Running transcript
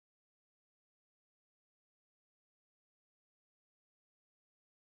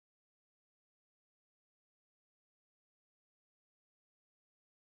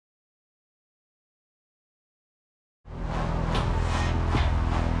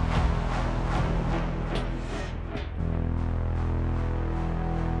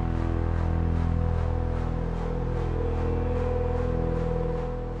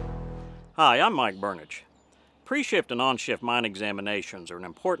Hi, I'm Mike Burnich. Pre-shift and on-shift mine examinations are an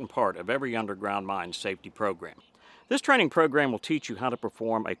important part of every underground mine safety program. This training program will teach you how to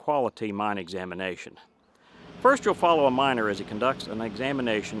perform a quality mine examination. First, you'll follow a miner as he conducts an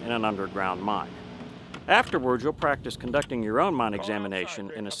examination in an underground mine. Afterwards, you'll practice conducting your own mine examination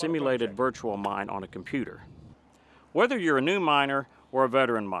in a simulated virtual mine on a computer. Whether you're a new miner or a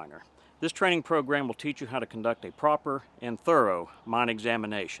veteran miner, this training program will teach you how to conduct a proper and thorough mine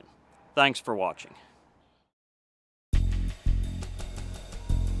examination. Thanks for watching. The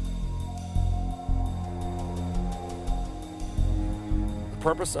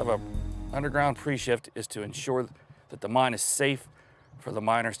purpose of an underground pre-shift is to ensure that the mine is safe for the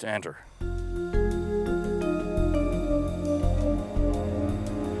miners to enter.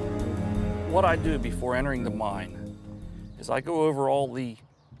 What I do before entering the mine is I go over all the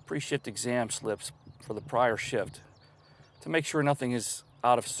pre-shift exam slips for the prior shift to make sure nothing is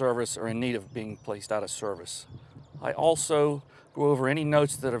out of service or in need of being placed out of service. I also go over any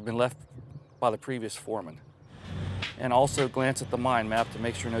notes that have been left by the previous foreman, and also glance at the mine map to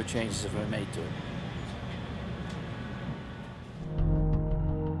make sure no changes have been made to it.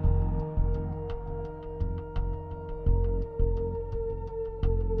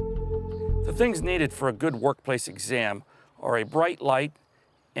 The things needed for a good workplace exam are a bright light,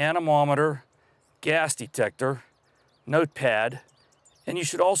 anemometer, gas detector, notepad, and you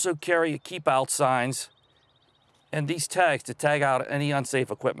should also carry keep out signs and these tags to tag out any unsafe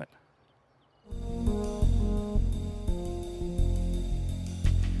equipment.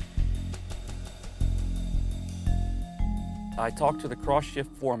 I talked to the cross-shift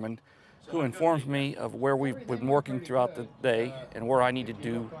foreman who informs me of where we've been working throughout the day and where I need to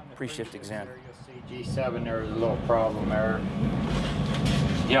do pre-shift exam. G7, there's a little problem there.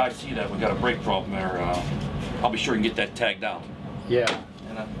 Yeah, I see that. We've got a brake problem there. I'll be sure and get that tagged out. Yeah.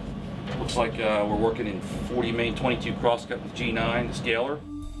 And looks like we're working in 40 main 22 crosscut with G9, the scaler.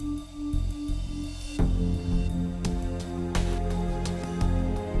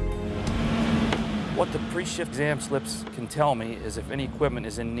 What the pre-shift exam slips can tell me is if any equipment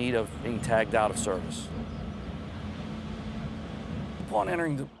is in need of being tagged out of service. Upon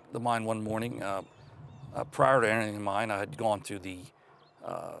entering the mine one morning, prior to entering the mine, I had gone through the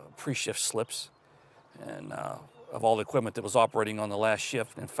pre-shift slips and of all the equipment that was operating on the last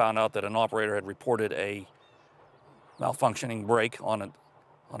shift, and found out that an operator had reported a malfunctioning brake on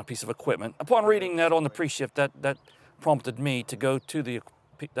a piece of equipment. Upon reading that on the pre-shift, that prompted me to go to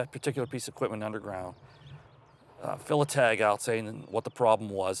that particular piece of equipment underground, fill a tag out saying what the problem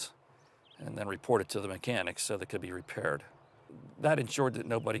was, and then report it to the mechanics so that it could be repaired. That ensured that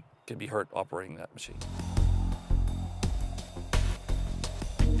nobody could be hurt operating that machine.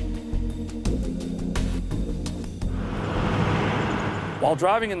 While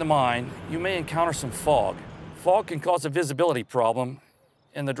driving in the mine, you may encounter some fog. Fog can cause a visibility problem,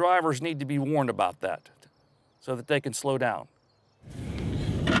 and the drivers need to be warned about that so that they can slow down.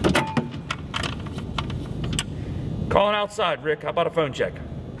 Calling outside, Rick. How about a phone check?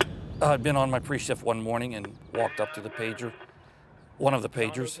 I'd been on my pre-shift one morning and walked up to the pager, one of the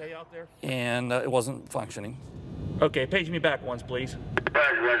pagers, and it wasn't functioning. Okay, page me back once, please.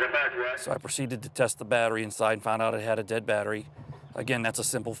 So I proceeded to test the battery inside and found out it had a dead battery. Again, that's a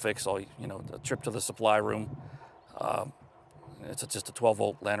simple fix. A trip to the supply room. It's just a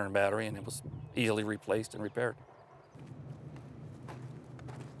 12-volt lantern battery, and it was easily replaced and repaired.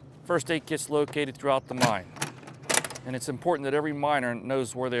 First aid kits located throughout the mine, and it's important that every miner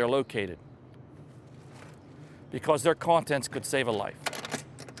knows where they are located because their contents could save a life.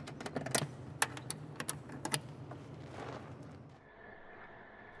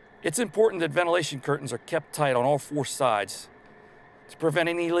 It's important that ventilation curtains are kept tight on all four sides to prevent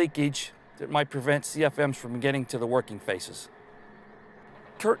any leakage that might prevent CFMs from getting to the working faces.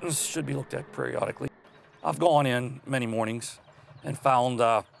 Curtains should be looked at periodically. I've gone in many mornings and found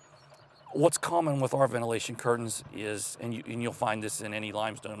what's common with our ventilation curtains is, and you'll find this in any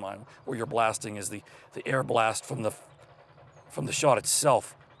limestone mine where you're blasting, is the air blast from the shot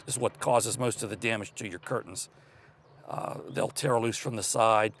itself is what causes most of the damage to your curtains. They'll tear loose from the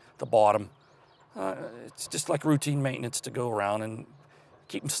side, the bottom. It's just like routine maintenance to go around and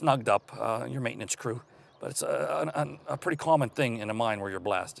keep them snugged up, your maintenance crew. But it's a pretty common thing in a mine where you're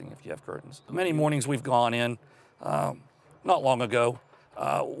blasting if you have curtains. Many mornings we've gone in, not long ago,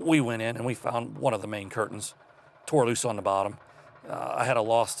 we went in and we found one of the main curtains tore loose on the bottom. I had a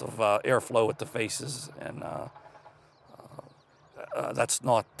loss of airflow at the faces, and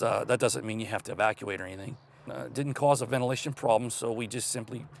that doesn't mean you have to evacuate or anything. It didn't cause a ventilation problem, so we just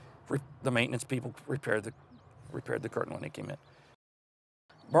simply, the maintenance people repaired the curtain when they came in.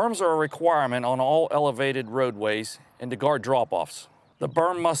 Berms are a requirement on all elevated roadways and to guard drop-offs. The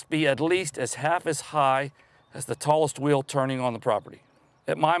berm must be at least half as high as the tallest wheel turning on the property.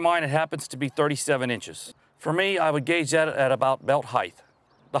 At my mine, it happens to be 37 inches. For me, I would gauge that at about belt height.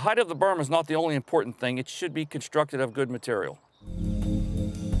 The height of the berm is not the only important thing. It should be constructed of good material.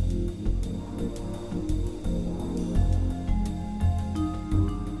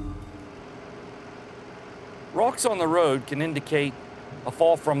 Rocks on the road can indicate a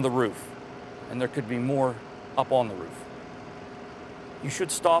fall from the roof, and there could be more up on the roof. You should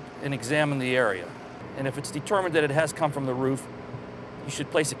stop and examine the area, and if it's determined that it has come from the roof, you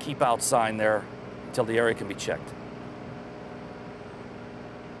should place a keep out sign there until the area can be checked.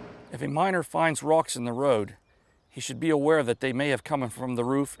 If a miner finds rocks in the road, he should be aware that they may have come from the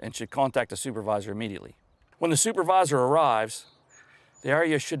roof and should contact the supervisor immediately. When the supervisor arrives, the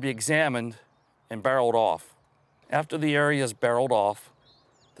area should be examined and barreled off. After the area is barreled off,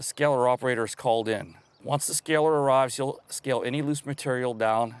 the scaler operator is called in. Once the scaler arrives, he'll scale any loose material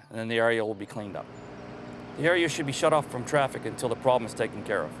down, and then the area will be cleaned up. The area should be shut off from traffic until the problem is taken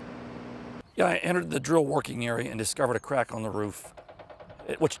care of. Yeah, I entered the drill working area and discovered a crack on the roof,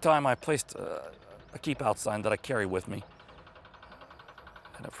 at which time I placed a keep out sign that I carry with me.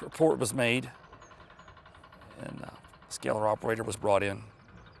 And a report was made, and the scaler operator was brought in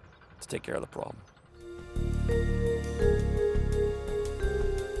to take care of the problem.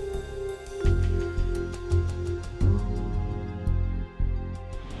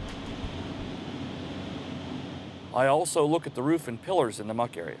 I also look at the roof and pillars in the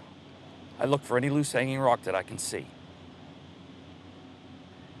muck area. I look for any loose hanging rock that I can see.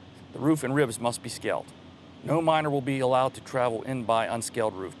 The roof and ribs must be scaled. No miner will be allowed to travel in by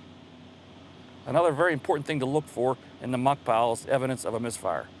unscaled roof. Another very important thing to look for in the muck pile is evidence of a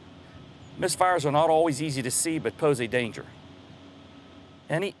misfire. Misfires are not always easy to see, but pose a danger.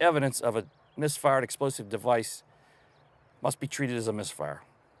 Any evidence of a misfired explosive device must be treated as a misfire.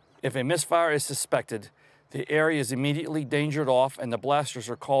 If a misfire is suspected, the area is immediately dangered off and the blasters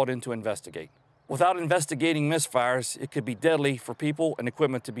are called in to investigate. Without investigating misfires, it could be deadly for people and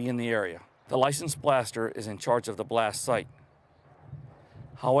equipment to be in the area. The licensed blaster is in charge of the blast site.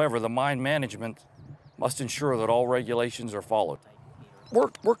 However, the mine management must ensure that all regulations are followed.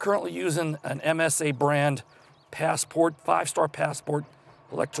 We're currently using an MSA brand Passport, 5-star Passport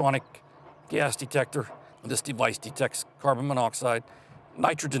electronic gas detector. This device detects carbon monoxide,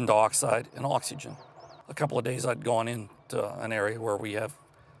 nitrogen dioxide, and oxygen. A couple of days I'd gone into an area where we have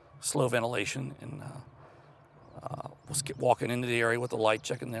slow ventilation and was walking into the area with the light,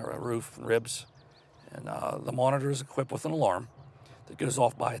 checking their roof and ribs. And the monitor is equipped with an alarm that goes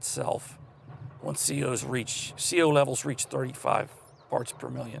off by itself when CO levels reach 35 parts per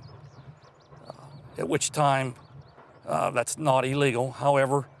million. At which time, that's not illegal.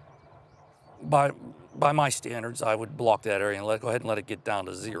 However, by my standards, I would block that area and go ahead and let it get down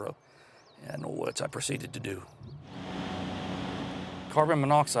to 0, and which I proceeded to do. Carbon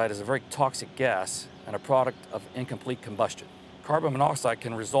monoxide is a very toxic gas and a product of incomplete combustion. Carbon monoxide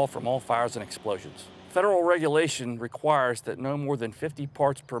can result from all fires and explosions. Federal regulation requires that no more than 50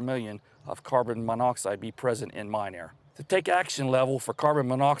 parts per million of carbon monoxide be present in mine air. The take action level for carbon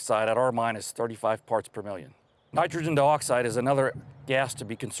monoxide at our mine is 35 parts per million. Nitrogen dioxide is another gas to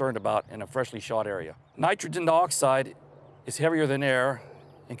be concerned about in a freshly shot area. Nitrogen dioxide is heavier than air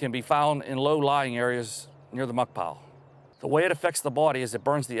and can be found in low-lying areas near the muck pile. The way it affects the body is it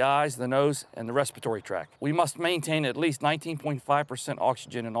burns the eyes, the nose, and the respiratory tract. We must maintain at least 19.5%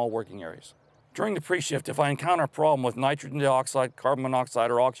 oxygen in all working areas. During the pre-shift, if I encounter a problem with nitrogen dioxide, carbon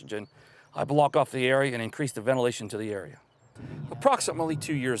monoxide, or oxygen, I block off the area and increase the ventilation to the area. Approximately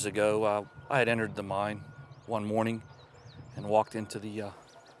 2 years ago, I had entered the mine one morning and walked into the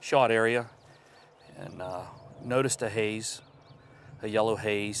shot area and noticed a haze, a yellow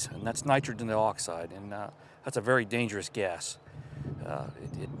haze, and that's nitrogen dioxide, and that's a very dangerous gas.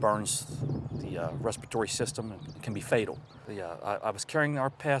 It burns the respiratory system and can be fatal. I was carrying our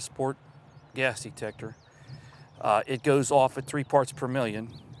Passport gas detector. It goes off at 3 parts per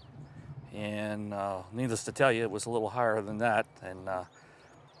million, and needless to tell you, it was a little higher than that, and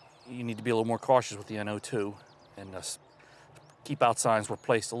you need to be a little more cautious with the NO2, and keep out signs were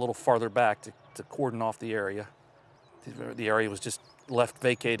placed a little farther back to cordon off the area. The area was just left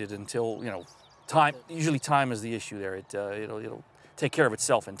vacated until, time. Usually time is the issue there. It'll take care of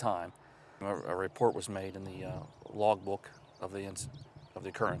itself in time. A report was made in the logbook of the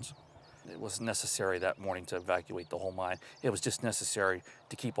occurrence. It was necessary that morning to evacuate the whole mine. It was just necessary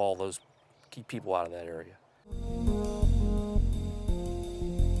to keep people out of that area.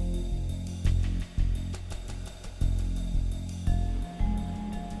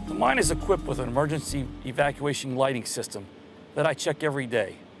 mine is equipped with an emergency evacuation lighting system that I check every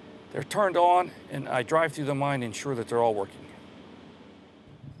day. They're turned on, and I drive through the mine to ensure that they're all working.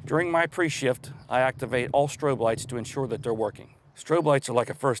 During my pre-shift, I activate all strobe lights to ensure that they're working. Strobe lights are like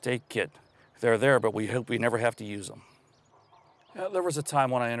a first aid kit. They're there, but we hope we never have to use them. There was a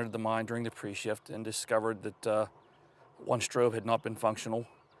time when I entered the mine during the pre-shift and discovered that one strobe had not been functional.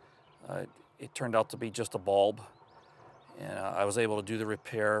 It turned out to be just a bulb. And I was able to do the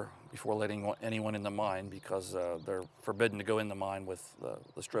repair before letting anyone in the mine because they're forbidden to go in the mine with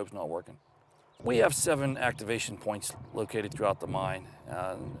the strobes not working. We have 7 activation points located throughout the mine.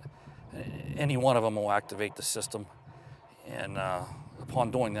 Any one of them will activate the system. And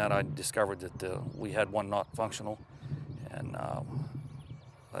upon doing that, I discovered that we had one not functional. And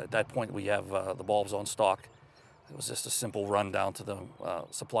at that point, we have the bulbs on stock. It was just a simple run down to the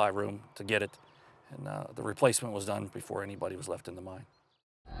supply room to get it. And the replacement was done before anybody was left in the mine.